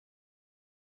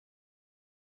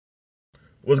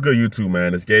What's good, YouTube,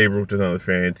 man? It's Gabriel, just on the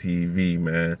Fan TV,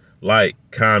 man. Like,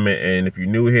 comment, and if you're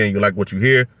new here and you like what you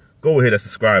hear, go ahead and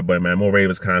subscribe button, man. More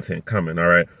Ravens content coming, all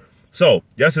right? So,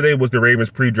 yesterday was the Ravens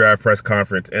pre-draft press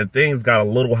conference, and things got a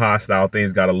little hostile.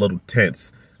 Things got a little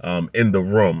tense in the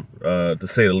room, to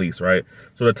say the least, right?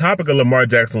 So, the topic of Lamar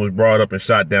Jackson was brought up and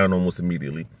shot down almost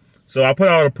immediately. So, I put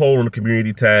out a poll on the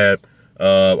community tab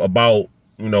about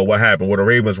what happened, were the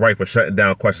Ravens right for shutting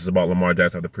down questions about Lamar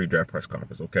Jackson at the pre-draft press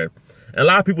conference, okay? And a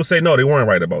lot of people say, no, they weren't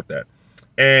right about that.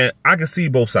 And I can see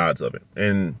both sides of it.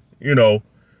 And,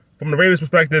 from the Ravens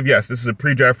perspective, yes, this is a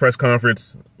pre-draft press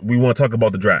conference. We want to talk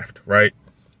about the draft, right?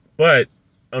 But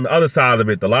on the other side of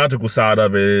it, the logical side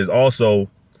of it is also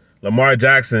Lamar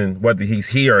Jackson, whether he's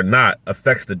here or not,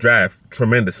 affects the draft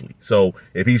tremendously. So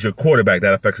if he's your quarterback,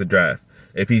 that affects the draft.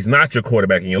 If he's not your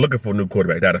quarterback and you're looking for a new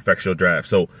quarterback, that affects your draft.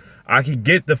 So I can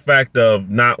get the fact of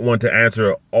not wanting to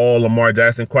answer all Lamar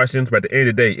Jackson questions, but at the end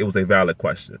of the day, it was a valid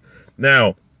question.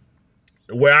 Now,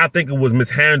 where I think it was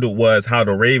mishandled was how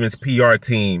the Ravens PR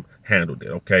team handled it,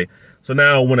 okay? So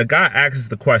now when a guy asks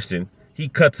the question, he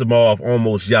cuts him off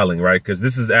almost yelling, right? Because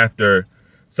this is after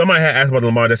somebody had asked about the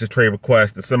Lamar Jackson trade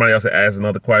request, and somebody else had asked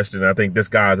another question. And I think this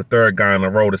guy is the third guy in a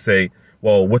row to say,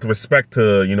 well, with respect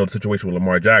to, the situation with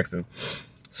Lamar Jackson.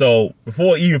 So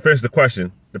before he even finished the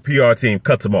question, the PR team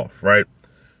cuts him off, right?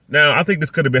 Now, I think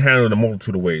this could have been handled in a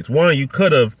multitude of ways. One, you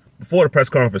could have, before the press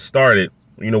conference started,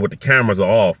 with the cameras are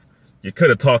off, you could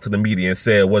have talked to the media and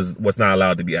said what's not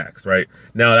allowed to be asked, right?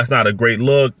 Now, that's not a great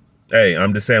look. Hey,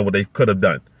 I'm just saying what they could have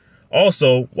done.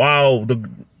 Also, while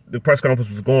the press conference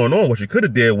was going on, what you could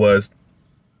have did was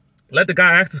let the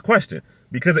guy ask this question,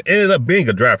 because it ended up being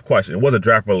a draft question. It was a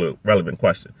draft relevant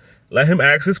question. Let him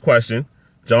ask his question.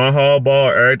 John Harbaugh,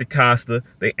 Eric DeCosta,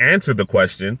 they answered the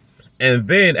question. And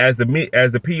then as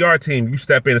the PR team, you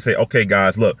step in and say, okay,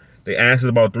 guys, look, they answered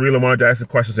about 3 Lamar Jackson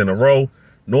questions in a row.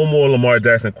 No more Lamar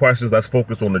Jackson questions. Let's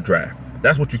focus on the draft.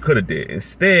 That's what you could have did.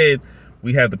 Instead,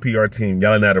 we have the PR team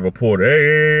yelling at a reporter,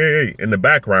 hey, in the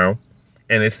background.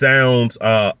 And it sounds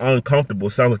uncomfortable.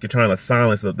 It sounds like you're trying to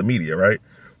silence the media, right?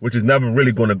 Which is never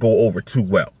really going to go over too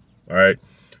well, all right?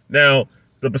 Now,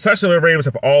 the perception of the Ravens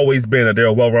have always been that they're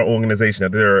a well-run organization,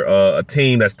 that they're a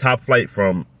team that's top flight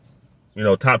from,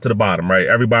 top to the bottom, right?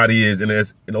 Everybody is in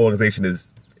the organization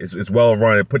is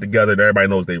well-run and put together, and everybody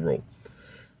knows they roll.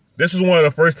 This was one of the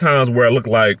first times where it looked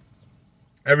like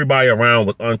everybody around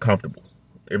was uncomfortable.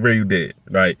 It really did,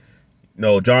 right?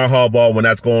 John Harbaugh, when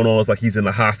that's going on, it's like he's in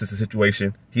a hostage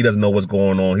situation. He doesn't know what's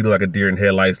going on. He looks like a deer in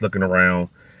headlights looking around.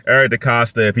 Eric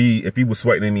DeCosta, if he was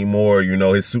sweating anymore,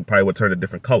 his suit probably would turn a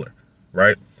different color.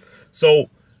 Right? So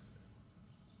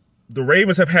the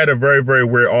Ravens have had a very, very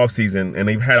weird offseason, and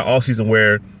they've had an offseason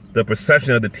where the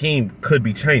perception of the team could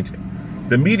be changing.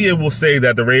 The media will say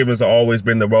that the Ravens have always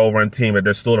been the well-run team, that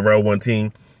they're still the well-run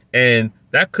team, and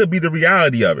that could be the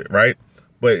reality of it, right?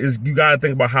 But you got to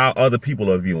think about how other people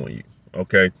are viewing you,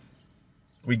 okay?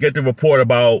 We get the report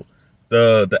about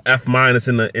the F-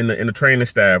 in the training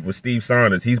staff with Steve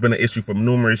Saunders. He's been an issue for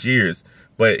numerous years,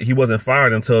 but he wasn't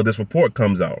fired until this report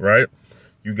comes out, right?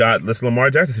 You got this Lamar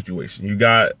Jackson situation. You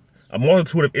got a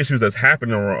multitude of issues that's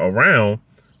happening around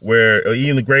where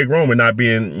even the Greg Roman not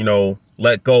being,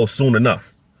 let go soon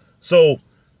enough. So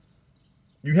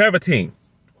you have a team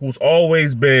who's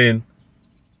always been,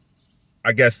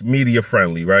 I guess, media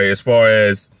friendly, right? As far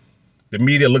as the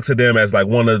media looks at them as like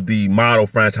one of the model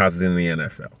franchises in the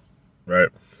NFL, right?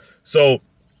 So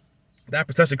that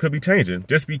perception could be changing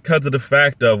just because of the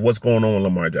fact of what's going on with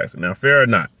Lamar Jackson. Now, fair or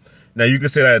not. Now, you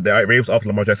could say that the Ravens offered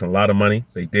Lamar Jackson a lot of money.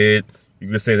 They did. You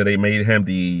could say that they made him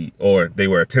they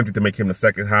were attempting to make him the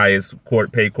second highest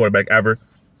paid quarterback ever.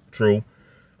 True.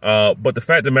 But the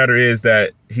fact of the matter is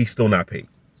that he's still not paid.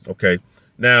 Okay.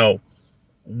 Now,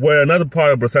 where another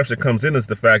part of perception comes in is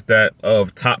the fact that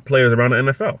of top players around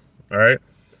the NFL. All right.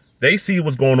 They see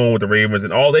what's going on with the Ravens,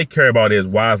 and all they care about is,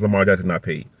 why is Lamar Jackson not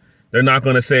paid? They're not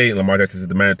going to say Lamar Jackson is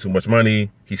demanding too much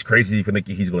money. He's crazy for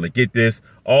thinking he's going to get this.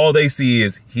 All they see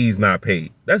is he's not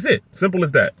paid. That's it. Simple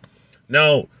as that.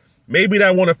 Now, maybe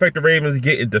that won't affect the Ravens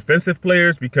getting defensive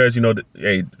players because,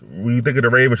 hey, when you think of the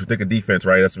Ravens, you think of defense,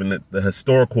 right? That's been the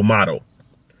historical motto.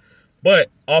 But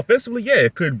offensively, yeah,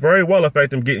 it could very well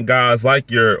affect them getting guys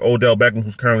like your Odell Beckham,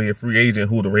 who's currently a free agent,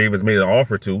 who the Ravens made an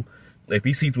offer to. If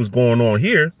he sees what's going on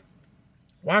here,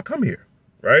 why come here,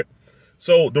 right?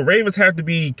 So the Ravens have to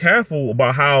be careful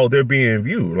about how they're being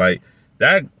viewed. Like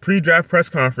that pre-draft press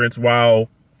conference, while,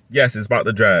 yes, it's about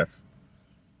the draft,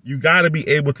 you got to be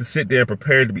able to sit there and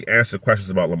prepare to be answered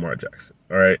questions about Lamar Jackson.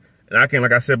 All right. And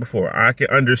like I said before, I can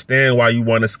understand why you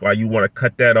want to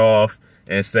cut that off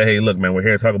and say, hey, look, man, we're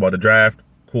here to talk about the draft.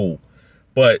 Cool.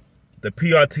 But the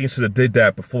PR team should have did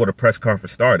that before the press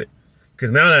conference started.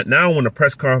 Because now when the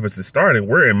press conference is starting,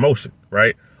 we're in motion,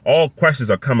 right? All questions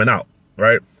are coming out,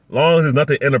 right? As long as there's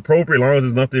nothing inappropriate, as long as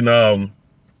there's nothing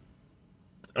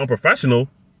unprofessional,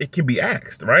 it can be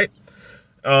asked, right?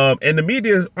 And the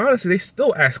media, honestly, they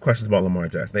still ask questions about Lamar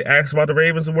Jackson. They ask about the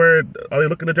Ravens and where are they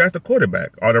looking to draft a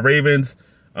quarterback? Are the Ravens,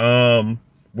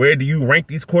 where do you rank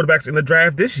these quarterbacks in the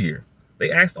draft this year?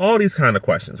 They asked all these kind of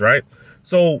questions, right?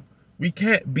 So we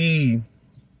can't be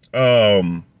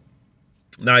naive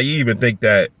and think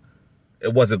that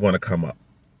it wasn't going to come up.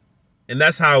 And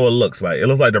that's how it looks like. It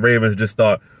looks like the Ravens just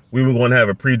thought we were going to have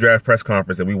a pre-draft press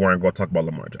conference and we weren't going to talk about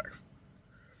Lamar Jackson.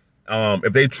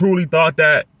 If they truly thought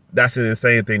that, that's an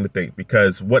insane thing to think,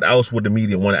 because what else would the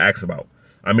media want to ask about?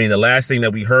 I mean, the last thing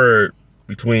that we heard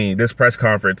between this press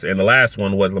conference and the last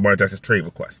one was Lamar Jackson's trade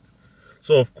request.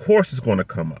 So, of course, it's going to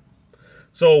come up.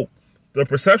 So, the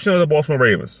perception of the Baltimore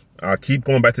Ravens, I keep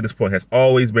going back to this point, has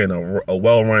always been a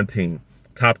well-run team,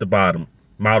 top to bottom,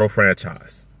 model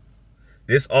franchise.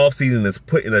 This offseason is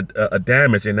putting a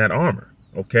damage in that armor,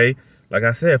 okay? Like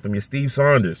I said, from your Steve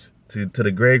Saunders to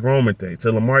the Greg Roman thing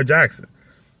to Lamar Jackson.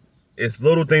 It's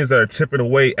little things that are chipping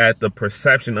away at the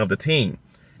perception of the team.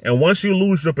 And once you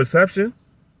lose your perception,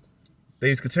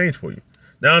 things could change for you.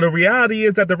 Now, the reality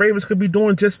is that the Ravens could be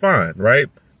doing just fine, right?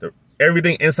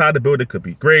 Everything inside the building could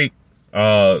be great.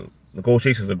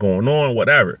 Negotiations are going on,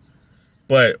 whatever.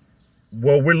 But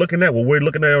what we're looking at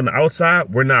on the outside,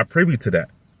 we're not privy to that.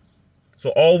 So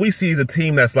all we see is a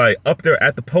team that's like up there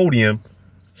at the podium,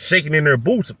 shaking in their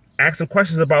boots, asking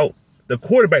questions about the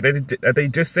quarterback that they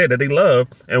just said that they love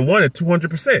and wanted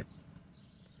 200%.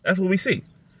 That's what we see.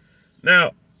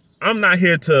 Now, I'm not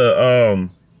here to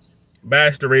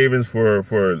bash the Ravens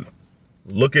for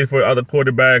looking for other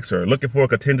quarterbacks or looking for a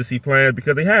contingency plan,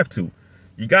 because they have to.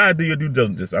 You got to do your due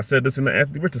diligence. I said this in the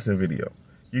Anthony Richardson video.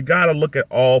 You got to look at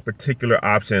all particular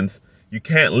options. You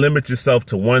can't limit yourself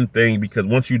to one thing, because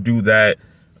once you do that,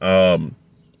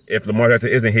 if Lamar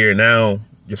Jackson isn't here now,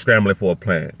 you're scrambling for a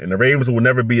plan. And the Ravens will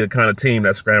never be the kind of team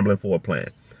that's scrambling for a plan.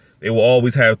 They will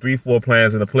always have 3-4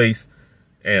 plans in place,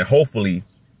 and hopefully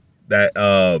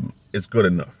that is good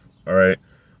enough. All right.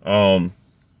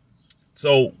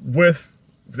 So with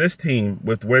this team,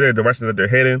 with where their direction that they're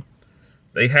heading,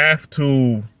 they have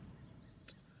to,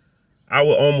 I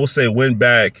would almost say, win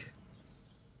back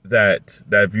that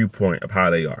viewpoint of how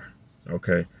they are.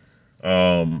 Okay.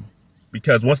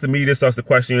 Because once the media starts to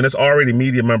question you, and there's already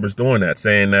media members doing that,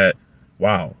 saying that,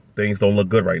 wow, things don't look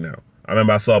good right now. I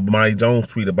remember I saw Bomani Jones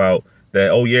tweet about that,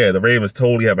 oh yeah, the Ravens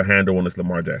totally have a handle on this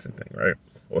Lamar Jackson thing, right?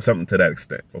 Or something to that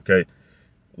extent, okay?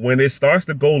 When it starts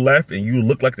to go left and you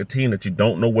look like the team that you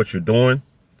don't know what you're doing,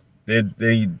 then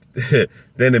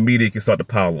the media can start to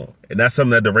pile on. And that's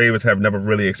something that the Ravens have never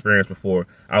really experienced before,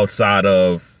 outside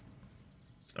of,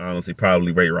 honestly,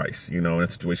 probably Ray Rice, in a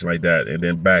situation like that. And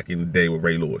then back in the day with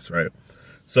Ray Lewis, right?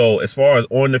 So as far as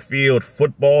on the field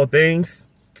football things,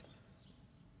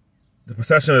 the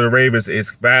perception of the Ravens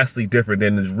is vastly different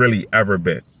than it's really ever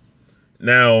been.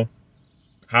 Now,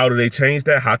 how do they change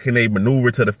that? How can they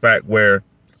maneuver to the fact where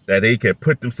that they can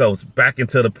put themselves back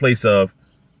into the place of,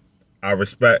 I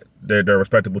respect their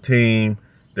respectable team,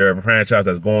 they're a franchise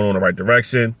that's going in the right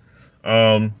direction.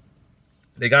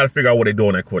 They got to figure out what they're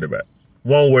doing at quarterback.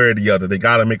 One way or the other, they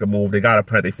got to make a move. They got to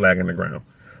plant their flag in the ground.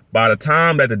 By the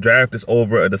time that the draft is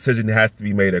over, a decision has to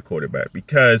be made at quarterback,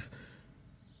 because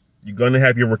you're going to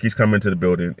have your rookies come into the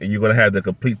building and you're going to have the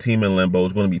complete team in limbo.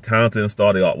 It's going to be time to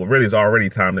install really, it's already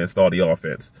time to install the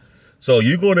offense. So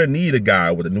you're going to need a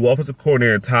guy with a new offensive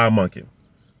coordinator, Todd Monken,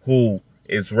 who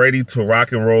is ready to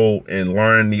rock and roll and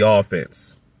learn the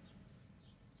offense,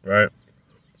 right?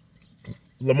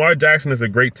 Lamar Jackson is a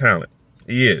great talent.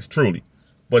 He is, truly.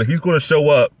 But if he's going to show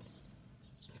up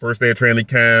first day of training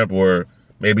camp or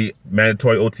maybe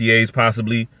mandatory OTAs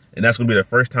possibly, and that's going to be the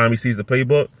first time he sees the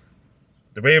playbook,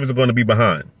 the Ravens are going to be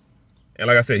behind. And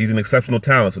like I said, he's an exceptional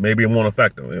talent, so maybe it won't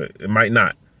affect him. It might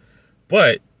not.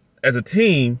 But as a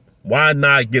team, why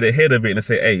not get ahead of it and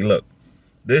say, hey, look,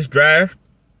 this draft,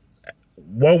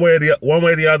 one way or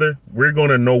the other, we're going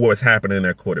to know what's happening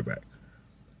at quarterback.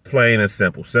 Plain and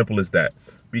simple. Simple as that.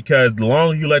 Because the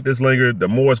longer you let this linger, the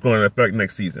more it's going to affect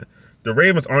next season. The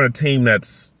Ravens aren't a team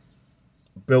that's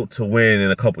built to win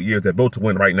in a couple years. They're built to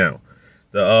win right now.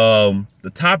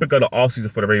 The topic of the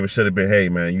offseason for the Ravens should have been, hey,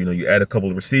 man, you add a couple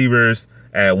of receivers,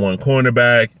 add one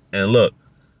cornerback, and look,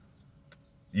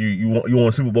 you want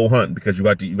a Super Bowl hunt because you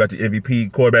got the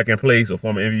MVP quarterback in place, or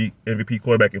former MVP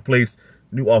quarterback in place,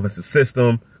 new offensive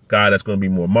system, guy that's going to be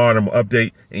more modern, more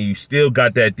update, and you still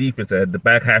got that defense at the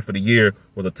back half of the year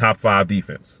was a top 5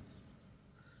 defense.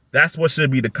 That's what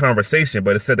should be the conversation,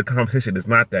 but instead the conversation is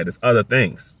not that. It's other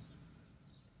things.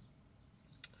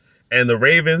 And the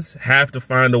Ravens have to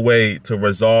find a way to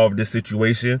resolve this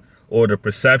situation, or the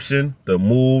perception, the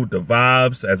mood, the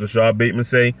vibes, as Rashad Bateman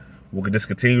say, will just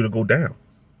continue to go down.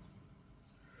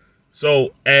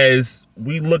 So as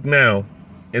we look now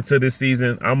into this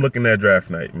season, I'm looking at draft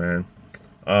night, man.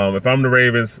 If I'm the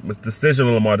Ravens, the decision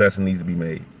on Lamar Jackson needs to be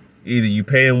made. Either you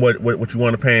pay him what you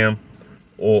want to pay him,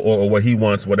 or what he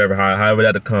wants, whatever, however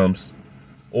that comes,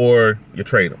 or you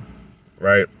trade him,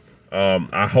 right?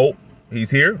 I hope he's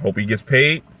here. Hope he gets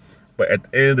paid. But at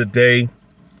the end of the day,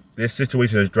 this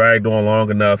situation has dragged on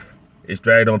long enough. It's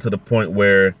dragged on to the point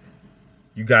where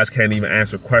you guys can't even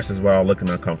answer questions without looking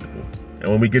uncomfortable. And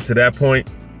when we get to that point,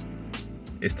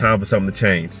 it's time for something to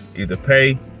change. Either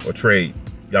pay or trade.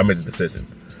 Y'all made the decision.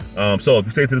 So if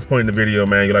you stay to this point in the video,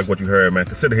 man, you like what you heard, man,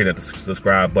 consider hitting that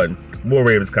subscribe button. More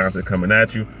Ravens content coming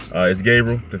at you. It's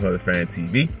Gabriel, just another Fan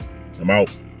TV. I'm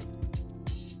out.